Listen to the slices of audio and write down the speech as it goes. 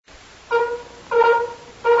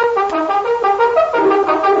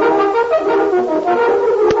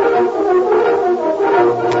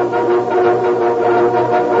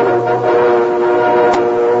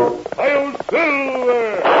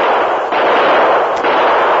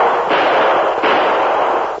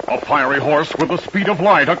fiery horse with the speed of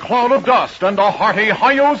light, a cloud of dust, and a hearty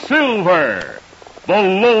hi-yo silver. The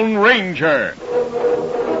Lone Ranger.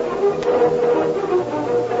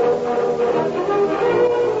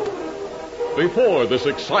 Before this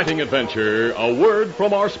exciting adventure, a word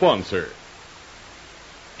from our sponsor.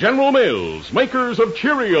 General Mills, makers of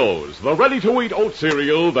Cheerios, the ready-to-eat oat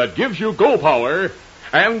cereal that gives you go power,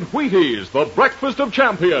 and Wheaties, the breakfast of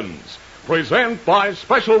champions, present by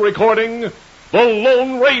special recording, The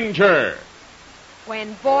Lone Ranger.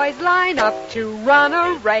 When boys line up to run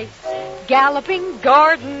a race, Galloping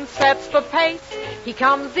Gordon sets the pace. He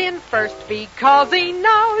comes in first because he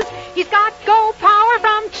knows he's got go power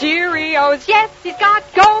from Cheerios. Yes, he's got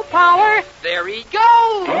go power. There he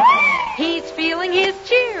goes. He's feeling his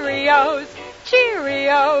Cheerios,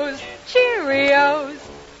 Cheerios, Cheerios.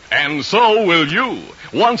 And so will you,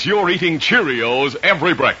 once you're eating Cheerios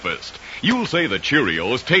every breakfast. You'll say the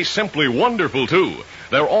Cheerios taste simply wonderful, too.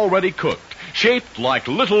 They're already cooked, shaped like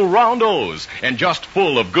little round O's, and just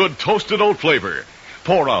full of good toasted oat flavor.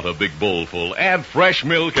 Pour out a big bowlful, add fresh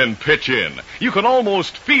milk, and pitch in. You can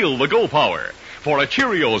almost feel the go power. For a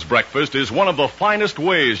Cheerios breakfast is one of the finest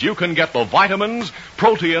ways you can get the vitamins,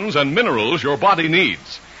 proteins, and minerals your body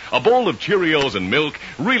needs. A bowl of Cheerios and milk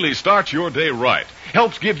really starts your day right.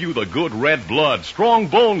 Helps give you the good red blood, strong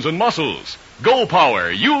bones, and muscles. Go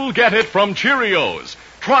power, you'll get it from Cheerios.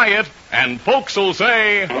 Try it, and folks will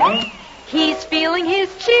say, he's feeling his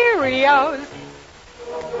Cheerios.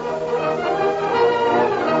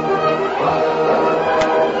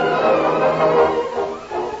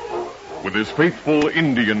 With his faithful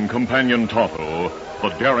Indian companion Tonto, the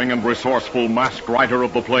daring and resourceful masked rider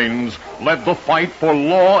of the plains led the fight for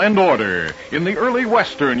law and order in the early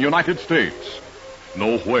western United States.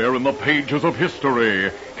 Nowhere in the pages of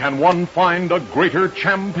history can one find a greater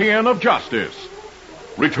champion of justice.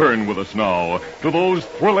 Return with us now to those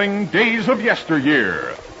thrilling days of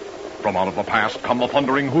yesteryear. From out of the past come the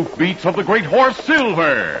thundering hoofbeats of the great horse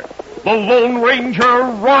Silver. The Lone Ranger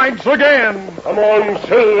rides again. Come on,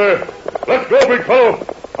 Silver. Let's go, big fellow.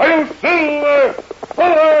 I'll Silver.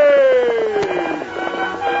 Hooray!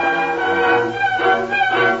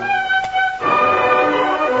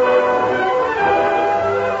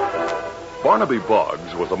 Barnaby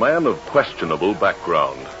Boggs was a man of questionable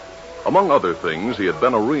background. Among other things, he had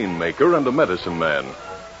been a rainmaker and a medicine man.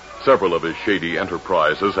 Several of his shady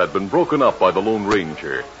enterprises had been broken up by the Lone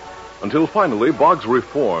Ranger, until finally Boggs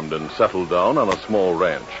reformed and settled down on a small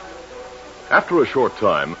ranch. After a short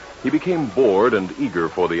time, he became bored and eager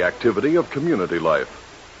for the activity of community life.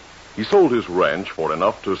 He sold his ranch for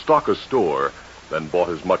enough to stock a store, then bought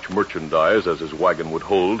as much merchandise as his wagon would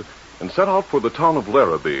hold, and set out for the town of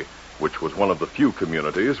Larrabee, which was one of the few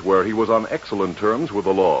communities where he was on excellent terms with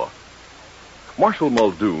the law. Marshal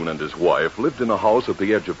Muldoon and his wife lived in a house at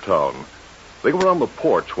the edge of town. They were on the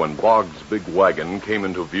porch when Boggs' big wagon came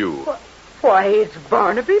into view. Why, it's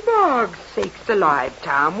Barnaby Boggs. Sakes alive,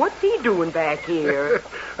 Tom. What's he doing back here?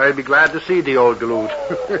 I'd be glad to see the old galoot.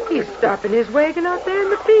 He's stopping his wagon out there in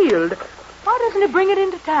the field. Why doesn't he bring it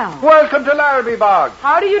into town? Welcome to Larrabee, Boggs.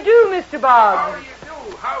 How do you do, Mr. Boggs?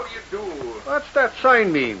 How do you do? What's that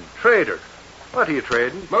sign mean? Trader. What are you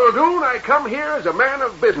trading? Muldoon, I come here as a man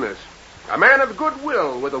of business. A man of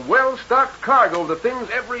goodwill with a well-stocked cargo of the things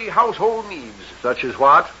every household needs. Such as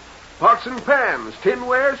what? Pots and pans,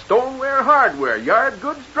 tinware, stoneware, hardware, yard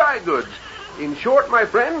goods, dry goods. In short, my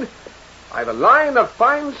friend, I've a line of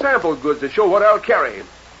fine sample goods to show what I'll carry.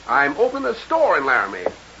 I'm opening a store in Laramie.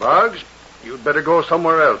 Boggs, you'd better go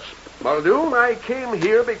somewhere else. Muldoon, I came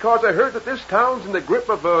here because I heard that this town's in the grip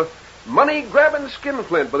of a money-grabbing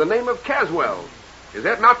skinflint by the name of Caswell. Is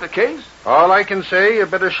that not the case? All I can say, you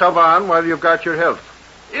better shove on while you've got your health.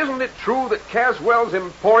 Isn't it true that Caswell's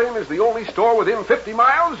Emporium is the only store within 50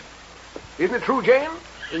 miles? Isn't it true, Jane?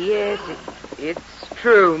 Yes, it's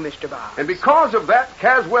true, Mr. Boggs. And because of that,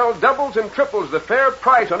 Caswell doubles and triples the fair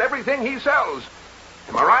price on everything he sells.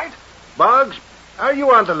 Am I right? Boggs, are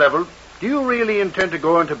you on the level? Do you really intend to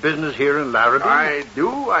go into business here in Larrabee? I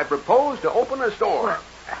do. I propose to open a store.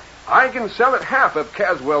 I can sell at half of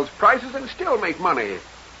Caswell's prices and still make money.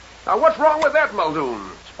 Now, what's wrong with that,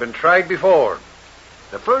 Muldoon? It's been tried before.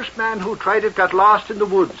 The first man who tried it got lost in the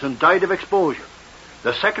woods and died of exposure.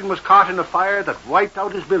 The second was caught in a fire that wiped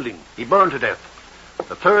out his building. He burned to death.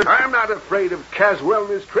 The third... I'm not afraid of Caswell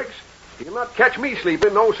and his tricks. He'll not catch me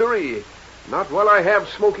sleeping, no siree. Not while I have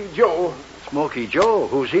Smoky Joe. Smoky Joe?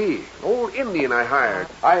 Who's he? An old Indian I hired.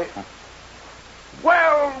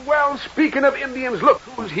 Well, speaking of Indians, look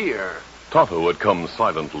who's here. Tonto had come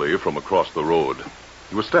silently from across the road.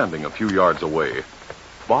 He was standing a few yards away.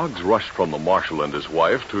 Boggs rushed from the marshal and his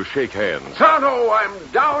wife to shake hands. Tonto, I'm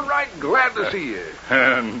downright glad to see you.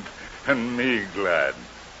 And me glad.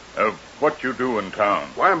 What you do in town?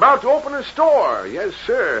 Why, I'm about to open a store. Yes,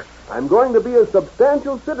 sir. I'm going to be a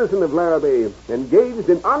substantial citizen of Larrabee, engaged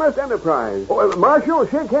in honest enterprise. Oh, Marshal,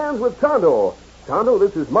 shake hands with Tonto. Tonto,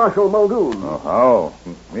 this is Marshal Muldoon. Oh,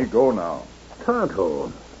 how? Me go now.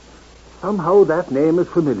 Tonto. Somehow that name is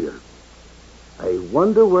familiar. I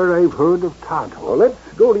wonder where I've heard of Tonto. Well,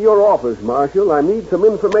 let's go to your office, Marshal. I need some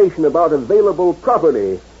information about available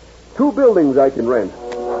property. 2 buildings I can rent.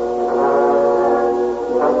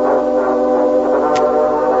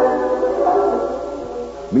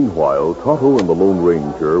 Meanwhile, Tonto and the Lone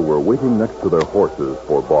Ranger were waiting next to their horses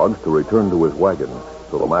for Boggs to return to his wagon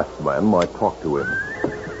so the masked man might talk to him.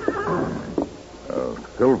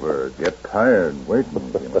 Silver, get tired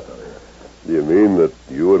waiting. Do you mean that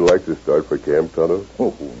you would like to start for camp, Tonto?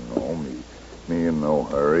 Oh, no, me in no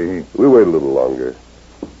hurry. We'll wait a little longer.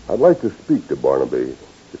 I'd like to speak to Barnaby.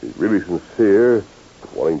 If he's really sincere,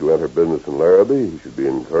 wanting to enter business in Larrabee, he should be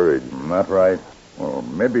encouraged. That's right. Well,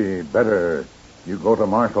 maybe better you go to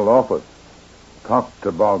Marshal's office. Talk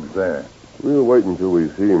to Boggs there. We'll wait until we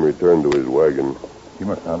see him return to his wagon. He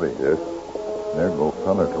must have it. Yes? There go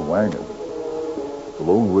feller to wagon. The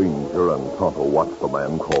Lone Ranger and Tonto watched the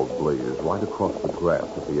man called Blaze ride across the grass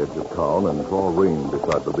at the edge of town and draw rein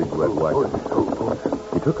beside the big red wagon.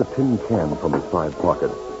 He took a tin can from his side pocket,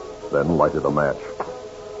 then lighted a match,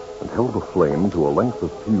 and held the flame to a length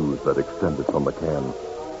of fuse that extended from the can.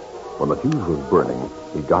 When the fuse was burning,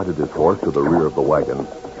 he guided his horse to the rear of the wagon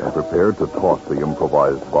and prepared to toss the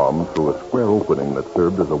improvised bomb through a square opening that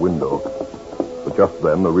served as a window. But just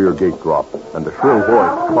then, the rear gate dropped, and a shrill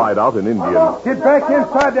voice cried out in Indian. Get back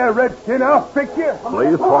inside there, Redskin. I'll fix you.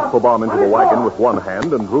 Blaze tossed the bomb into the wagon with one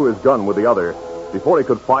hand and drew his gun with the other. Before he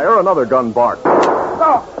could fire, another gun barked.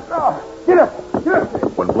 No. Get up.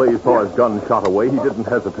 When Blaze saw his gun shot away, he didn't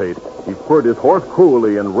hesitate. He spurred his horse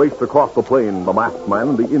cruelly and raced across the plain. The masked man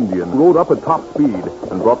and the Indian rode up at top speed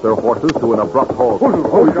and brought their horses to an abrupt halt.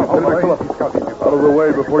 Out of the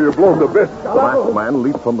way before you're blown to bits. The masked man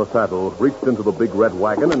leaped from the saddle, reached into the big red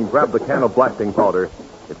wagon, and grabbed the can of blasting powder.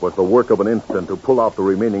 It was the work of an instant to pull out the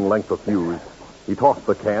remaining length of fuse. He tossed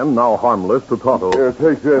the can, now harmless, to Tonto. Here,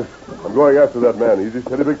 take this. I'm going after that man. Easy,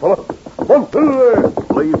 steady, big fella. One, two, there.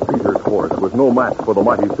 Blaze Peter's horse was no match for the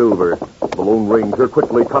mighty Silver. The Lone Ranger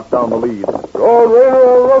quickly cut down the lead. Go on, Rainer,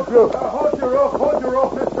 I'll rope you. Hold your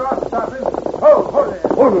rope, Mr. Oxtoppin. Hold it.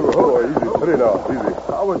 Hold it. Easy, steady now. Easy.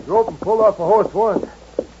 I was roped and pulled off a horse once.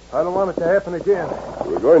 I don't want it to happen again.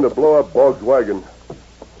 We're going to blow up Boggs' wagon.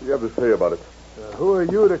 What do you have to say about it? Who are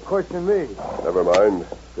you to question me? Never mind.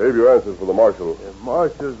 Save your answers for the marshal. The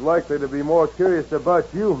marshal's likely to be more curious about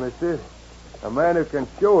you, mister. A man who can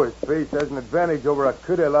show his face has an advantage over a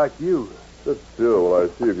critter like you. Sit still while I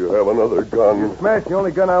see if you have another gun. You smashed the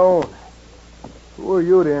only gun I own. Who are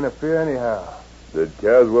you to interfere anyhow? Did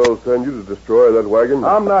Caswell send you to destroy that wagon?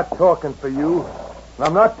 I'm not talking for you. And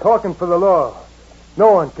I'm not talking for the law.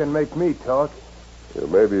 No one can make me talk. You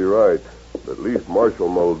may be right. But at least Marshal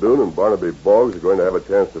Muldoon and Barnaby Boggs are going to have a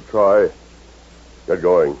chance to try. Get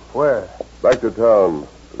going. Where? Back to town.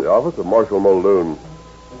 To the office of Marshal Muldoon.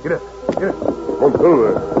 Get up. Come through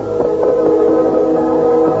there.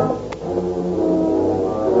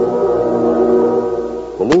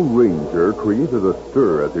 The Lone Ranger created a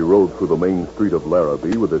stir as he rode through the main street of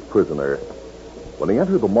Larrabee with his prisoner. When he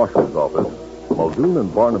entered the marshal's office, Muldoon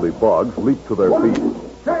and Barnaby Boggs leaped to their feet.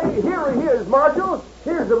 Say, here he is, Marshal.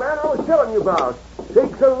 Here's the man I was telling you about.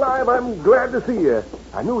 Sakes alive, I'm glad to see you.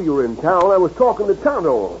 I knew you were in town. I was talking to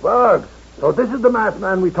Tonto. Boggs, so this is the masked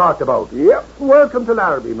man we talked about. Yep. Welcome to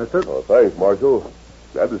Larrabee, mister. Oh, thanks, Marshal.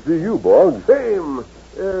 Glad to see you, Boggs. Same.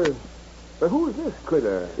 Who's this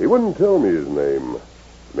critter? He wouldn't tell me his name.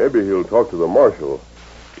 Maybe he'll talk to the marshal.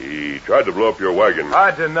 He tried to blow up your wagon.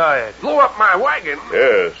 I deny it. Blow up my wagon?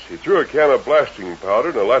 Yes, he threw a can of blasting powder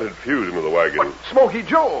and a lighted fuse into the wagon. What, Smoky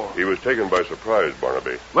Joe? He was taken by surprise,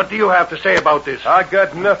 Barnaby. What do you have to say about this? I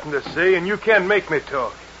got nothing to say, and you can't make me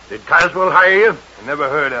talk. Did Caswell hire you? I never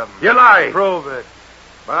heard of him. You lie. Prove it.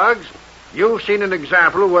 Boggs, you've seen an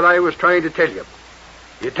example of what I was trying to tell you.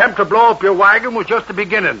 The attempt to blow up your wagon was just the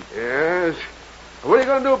beginning. Yes. What are you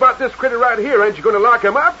going to do about this critter right here? Ain't you going to lock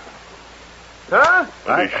him up? Huh?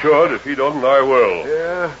 He should. If he doesn't, I will.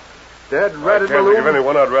 Yeah. Dead I ratted can't think of balloon.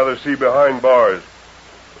 anyone I'd rather see behind bars.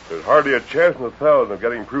 There's hardly a chance in 1,000 of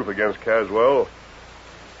getting proof against Caswell.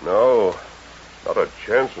 No, not a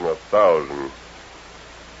chance in 1,000.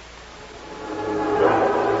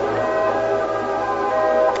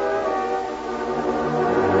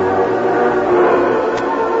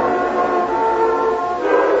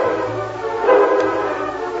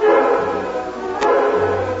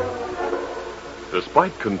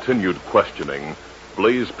 Despite continued questioning,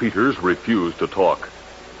 Blaze Peters refused to talk.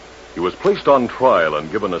 He was placed on trial and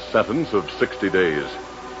given a sentence of 60 days.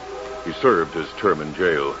 He served his term in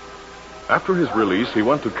jail. After his release, he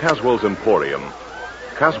went to Caswell's Emporium.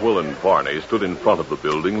 Caswell and Varney stood in front of the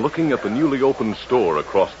building looking at the newly opened store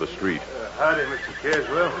across the street. Howdy, Mr.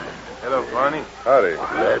 Caswell. Hello, Barney. Howdy.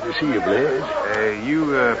 Glad to see you, Blaze.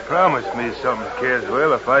 You promised me something,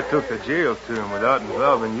 Caswell, if I took the jail to him without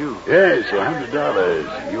involving you. Yes,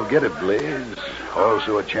 $100. You'll get it, Blaze.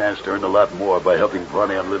 Also a chance to earn a lot more by helping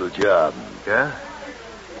Barney on a little job. Yeah?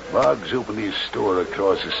 Boggs opened his store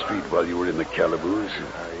across the street while you were in the calaboose.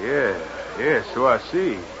 Yeah, so I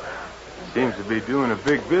see. Seems to be doing a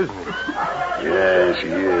big business. Yes, he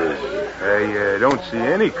is. I don't see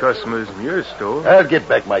any customers in your store. I'll get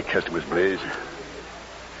back my customers, Blaze.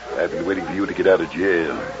 I've been waiting for you to get out of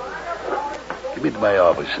jail. Come into my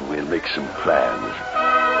office and we'll make some plans.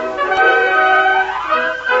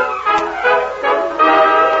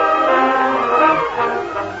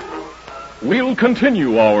 We'll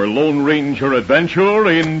continue our Lone Ranger adventure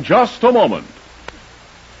in just a moment.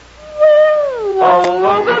 All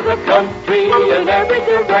over the country in every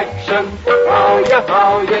direction,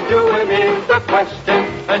 how you doing is the question.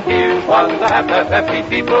 And here's what the happy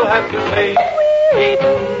people have to say.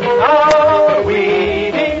 Eating our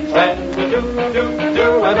Wheaties and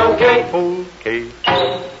doing okay.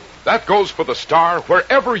 That goes for the star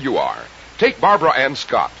wherever you are. Take Barbara Ann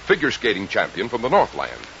Scott, figure skating champion from the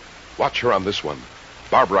Northland. Watch her on this one.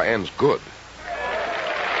 Barbara Ann's good.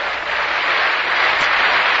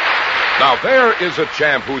 Now there is a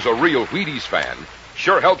champ who's a real Wheaties fan.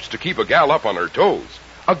 Sure helps to keep a gal up on her toes.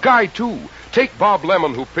 A guy, too. Take Bob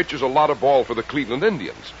Lemon, who pitches a lot of ball for the Cleveland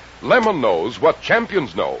Indians. Lemon knows what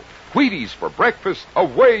champions know. Wheaties for breakfast,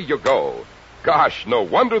 away you go. Gosh, no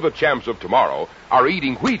wonder the champs of tomorrow are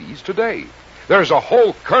eating Wheaties today. There's a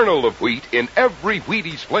whole kernel of wheat in every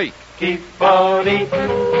Wheaties flake. Keep on eating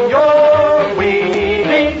your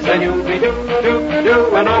Wheaties and you'll be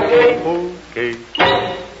doing okay.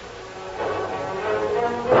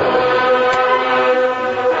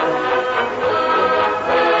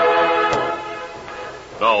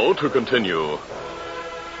 Now to continue.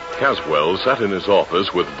 Caswell sat in his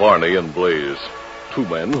office with Varney and Blaze, two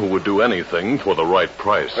men who would do anything for the right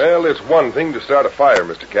price. Well, it's one thing to start a fire,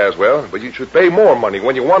 Mr. Caswell, but you should pay more money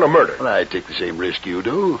when you want a murder. Well, I take the same risk you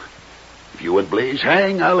do. If you and Blaze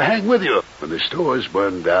hang, I'll hang with you. When the store's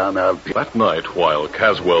burned down, I'll... That night, while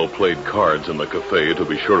Caswell played cards in the cafe to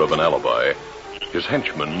be sure of an alibi, his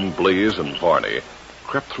henchmen, Blaze and Varney,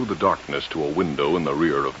 crept through the darkness to a window in the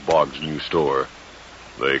rear of Boggs' new store.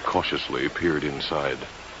 They cautiously peered inside.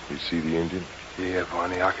 You see the Indian? Yeah,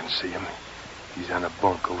 Barney, I can see him. He's on a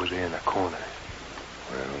bunk over there in the corner.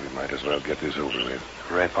 Well, we might as well get this over with.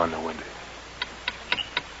 Rap on the window.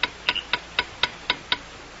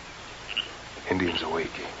 Indian's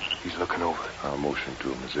awake. He's looking over. I'll motion to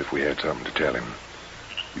him as if we had something to tell him.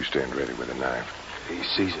 You stand ready with a knife. He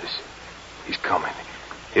sees us. He's coming.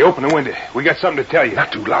 Hey, open the window. We got something to tell you.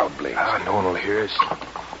 Not too loud, Blaze. No one will hear us.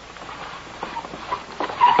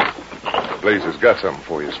 Blaze has got something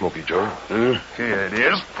for you, Smoky Joe. Here it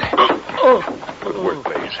is. Good work,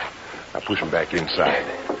 Blaze. Now push him back inside.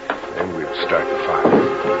 Then we'll start the fire.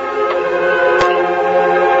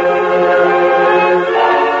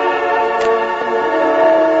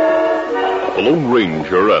 The Lone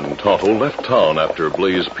Ranger and Tonto left town after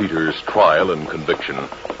Blaze Peters' trial and conviction.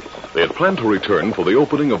 They had planned to return for the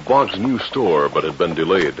opening of Boggs' new store, but had been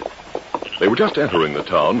delayed. They were just entering the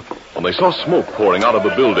town when they saw smoke pouring out of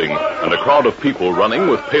the building and a crowd of people running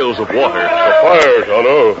with pails of water. The fire,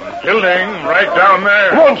 Tonto. Building right down there.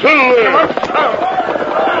 Come on, settle there.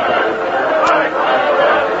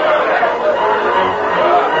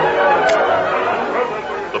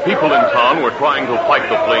 The people in town were trying to fight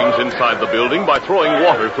the flames inside the building by throwing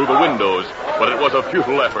water through the windows, but it was a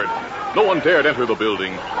futile effort. No one dared enter the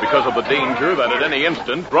building because of the danger that at any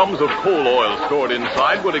instant drums of coal oil stored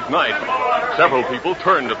inside would ignite. Several people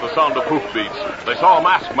turned at the sound of hoofbeats. They saw a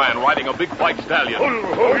masked man riding a big white stallion.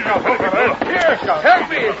 Here, help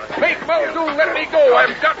me. Make Muldoon let me go.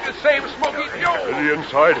 I've got to save Smoky Joe. Is he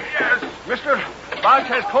inside? Yes. Mister, Boggs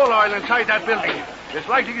has coal oil inside that building. It's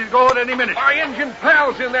likely to go at any minute. My engine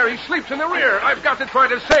pal's in there. He sleeps in the rear. I've got to try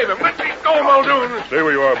to save him. Let me go, Muldoon. Stay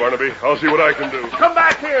where you are, Barnaby. I'll see what I can do. Come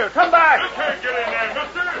back here. Come back. Get in there,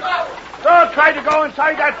 mister. Don't try to go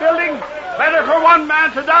inside that building. Better for one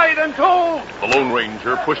man to die than two. The Lone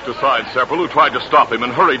Ranger pushed aside several who tried to stop him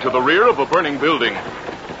and hurried to the rear of a burning building.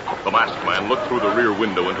 The The masked man looked through the rear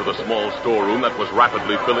window into the small storeroom that was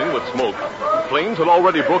rapidly filling with smoke. Flames had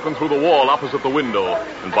already broken through the wall opposite the window,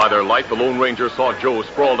 and by their light, the Lone Ranger saw Joe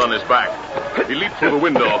sprawled on his back. He leaped through the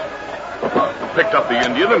window, picked up the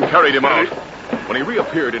Indian, and carried him out. When he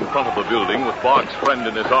reappeared in front of the building with Boggs' friend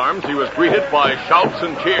in his arms, he was greeted by shouts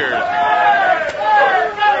and cheers.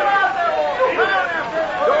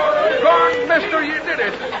 Gone, mister, you did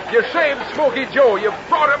it. You saved Smoky Joe. You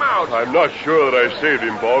brought him out. I'm not sure that I saved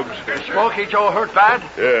him, Boggs. Is Smoky Joe hurt bad?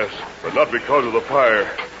 Yes, but not because of the fire.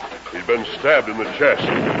 He's been stabbed in the chest.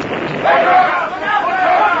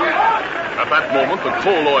 At that moment, the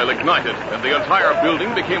coal oil ignited, and the entire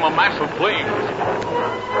building became a mass of flames.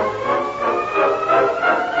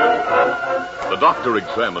 The doctor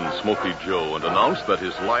examined Smoky Joe and announced that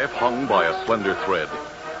his life hung by a slender thread.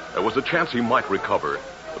 There was a chance he might recover,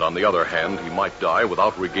 but on the other hand, he might die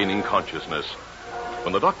without regaining consciousness.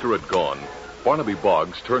 When the doctor had gone, Barnaby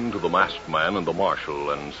Boggs turned to the masked man and the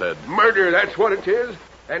marshal and said, Murder, that's what it is.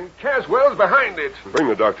 And Caswell's behind it. Bring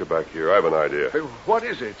the doctor back here. I have an idea. What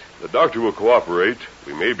is it? The doctor will cooperate.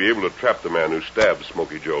 We may be able to trap the man who stabbed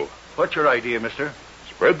Smoky Joe. What's your idea, mister?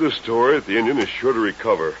 Spread the story that the Indian is sure to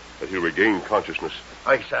recover, that he'll regain consciousness.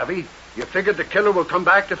 I savvy. You figured the killer will come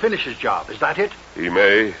back to finish his job. Is that it? He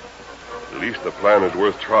may. At least the plan is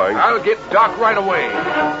worth trying. I'll get Doc right away.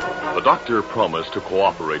 The doctor promised to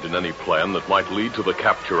cooperate in any plan that might lead to the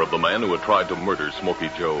capture of the man who had tried to murder Smoky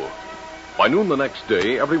Joe. By noon the next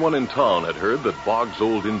day, everyone in town had heard that Boggs'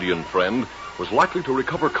 old Indian friend was likely to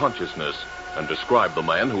recover consciousness and describe the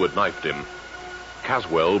man who had knifed him.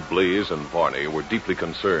 Caswell, Blaze, and Varney were deeply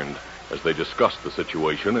concerned as they discussed the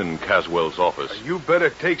situation in Caswell's office. You better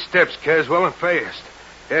take steps, Caswell, and fast.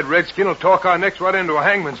 That redskin will talk our necks right into a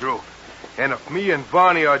hangman's rope. And if me and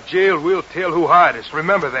Varney are jailed, we'll tell who hired us.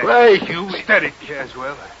 Remember that. Right, you... Steady,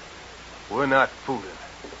 Caswell. We're not fooling.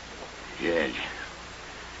 Yes.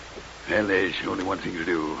 Well, there's only one thing to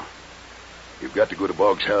do. You've got to go to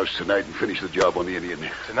Boggs' house tonight and finish the job on the Indian.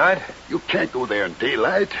 Tonight? You can't go there in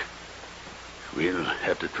daylight. We'll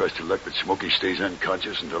have to trust to luck that Smoky stays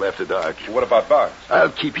unconscious until after dark. What about Boggs? I'll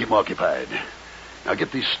keep him occupied. Now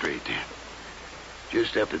get this straight.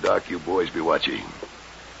 Just after dark, you boys be watching.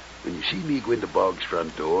 When you see me go into Boggs'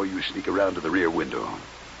 front door, you sneak around to the rear window.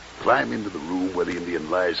 Climb into the room where the Indian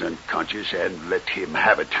lies unconscious and let him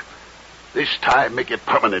have it. This time, make it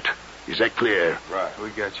permanent. Is that clear? Right, we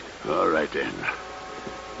got you. All right, then.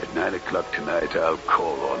 At 9 o'clock tonight, I'll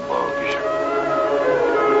call on Boggs.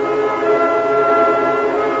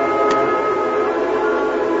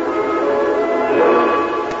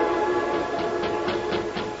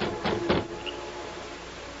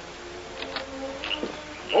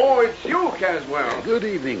 Oh, it's you, Caswell. Good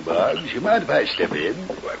evening, Boggs. You mind if I step in?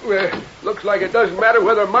 Well, looks like it doesn't matter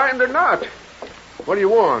whether mine or not. What do you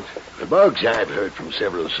want? Boggs, I've heard from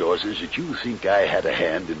several sources that you think I had a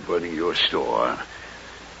hand in burning your store.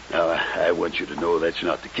 Now, I want you to know that's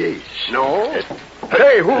not the case. No?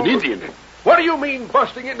 Hey, who? An Indian. What do you mean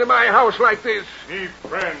busting into my house like this? Me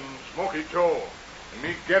friend, Smoky Joe. And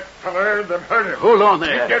me get feller, them hurt him. Hold on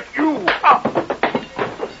there. Me get you. Oh,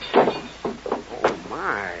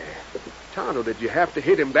 my. Tonto, did you have to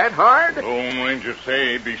hit him that hard? Lone Ranger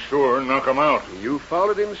say be sure knock him out. You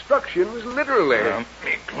followed instructions literally.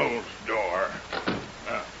 Me close door.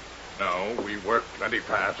 Now, we work plenty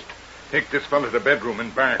fast. Take this fella to bedroom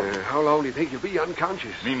and back. How long do you think you'll be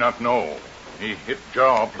unconscious? Me not know. He hit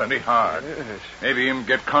jaw plenty hard. Yes. Maybe him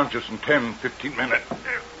get conscious in 10, 15 minutes.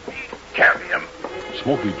 Carry him.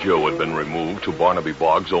 Smoky Joe had been removed to Barnaby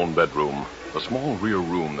Boggs' own bedroom. The small rear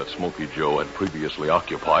room that Smoky Joe had previously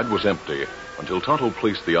occupied was empty until Tonto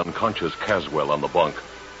placed the unconscious Caswell on the bunk.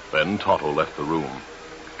 Then Tonto left the room.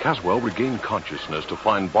 Caswell regained consciousness to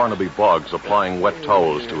find Barnaby Boggs applying wet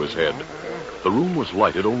towels to his head. The room was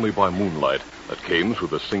lighted only by moonlight that came through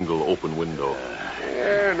the single open window.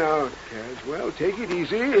 There now, Caswell, take it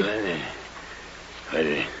easy.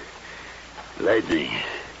 Lightning.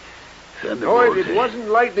 No, it wasn't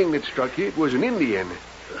lightning that struck you. It was an Indian.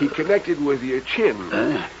 He connected with your chin.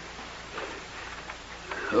 Huh?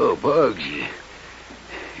 Oh, Boggs.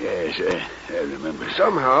 Yes, I remember.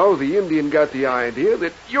 Somehow, the Indian got the idea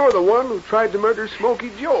that you're the one who tried to murder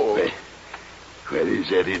Smoky Joe. Where is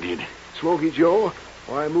that Indian? Smoky Joe?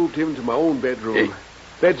 Oh, I moved him to my own bedroom.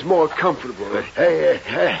 Bed's more comfortable.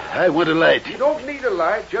 I want a light. You don't need a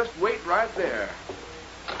light. Just wait right there.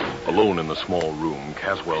 Alone in the small room,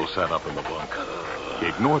 Caswell sat up in the bunk. He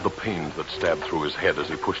ignored the pains that stabbed through his head as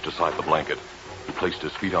he pushed aside the blanket. He placed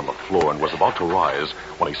his feet on the floor and was about to rise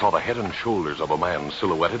when he saw the head and shoulders of a man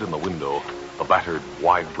silhouetted in the window. The battered,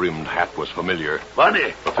 wide-brimmed hat was familiar.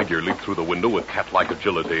 Barney! The figure leaped through the window with cat-like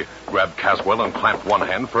agility, grabbed Caswell and clamped one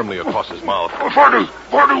hand firmly across his mouth. Barney,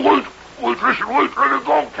 wait! Listen, let it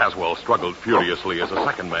go. Caswell struggled furiously as a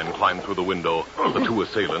second man climbed through the window. The two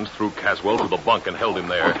assailants threw Caswell to the bunk and held him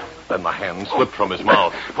there. Then the hand slipped from his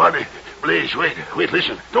mouth. Barney, Blaze, wait,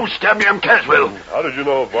 listen. Don't stab me, I'm Caswell. How did you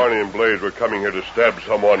know Barney and Blaze were coming here to stab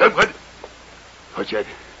someone? What? What's that?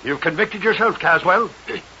 You've convicted yourself, Caswell.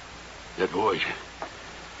 That voice.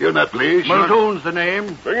 You're not Blaze. Muldoon's the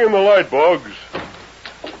name. Bring in the light, Boggs.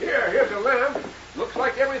 Here's a lamp. Looks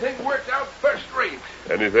like everything worked out first rate.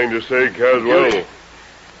 Anything to say, Caswell?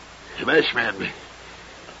 Smash man.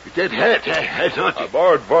 With that hat, I thought I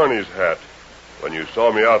borrowed Barney's hat. When you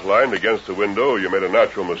saw me outlined against the window, you made a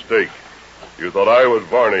natural mistake. You thought I was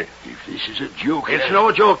Barney. If this is a joke... It's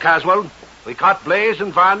no joke, Caswell. We caught Blaze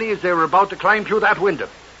and Varney as they were about to climb through that window.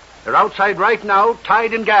 They're outside right now,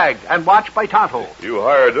 tied and gagged, and watched by Tonto. You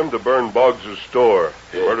hired them to burn Boggs' store,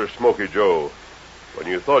 murder Smoky Joe. When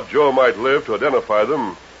you thought Joe might live to identify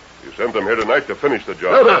them, you sent them here tonight to finish the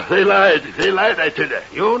job. No, they lied. They lied, I tell you.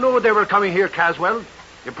 You knew they were coming here, Caswell.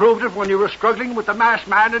 You proved it when you were struggling with the masked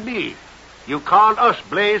man and me. You called us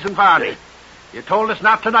Blaze and Varney. You told us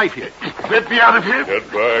not to knife you. Let me out of here. Get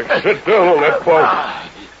back. Sit down on that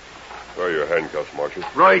bunk. Where are your handcuffs, Marshal?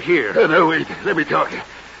 Right here. No, wait. Let me talk.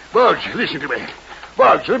 Boggs, listen to me.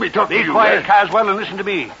 Boggs, let me talk to you. Be quiet, Caswell, and listen to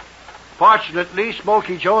me. Fortunately,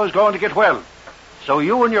 Smoky Joe is going to get well. So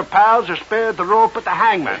you and your pals are spared the rope at the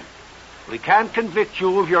hangman. We can't convict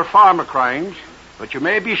you of your former crimes, but you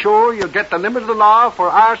may be sure you'll get the limit of the law for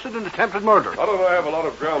arson and attempted murder. How don't I have a lot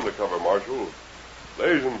of ground to cover, Marshal?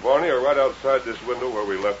 Blaze and Barney are right outside this window where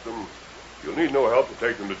we left them. You'll need no help to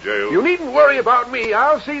take them to jail. You needn't worry about me.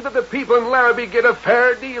 I'll see that the people in Larrabee get a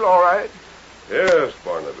fair deal, all right? Yes,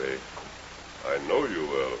 Barnaby. I know you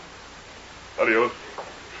will. Adios.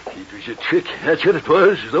 It was a trick. That's what it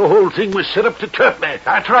was. The whole thing was set up to trap me.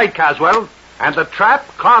 That's right, Caswell. And the trap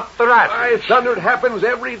caught the rat. By thunder, it happens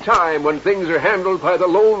every time when things are handled by the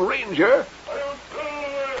Lone Ranger.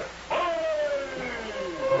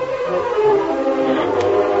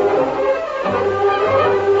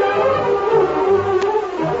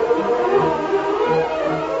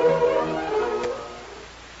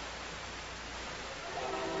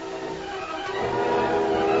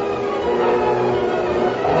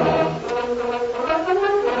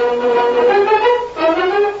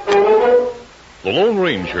 The Lone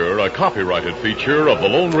Ranger, a copyrighted feature of the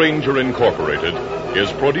Lone Ranger Incorporated,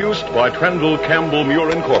 is produced by Trendle Campbell Muir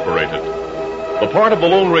Incorporated. The part of the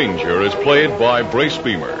Lone Ranger is played by Brace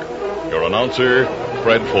Beamer. Your announcer,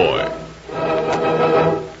 Fred Foy.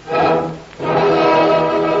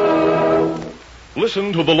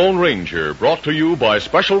 Listen to the Lone Ranger, brought to you by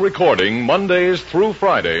special recording Mondays through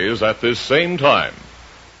Fridays at this same time.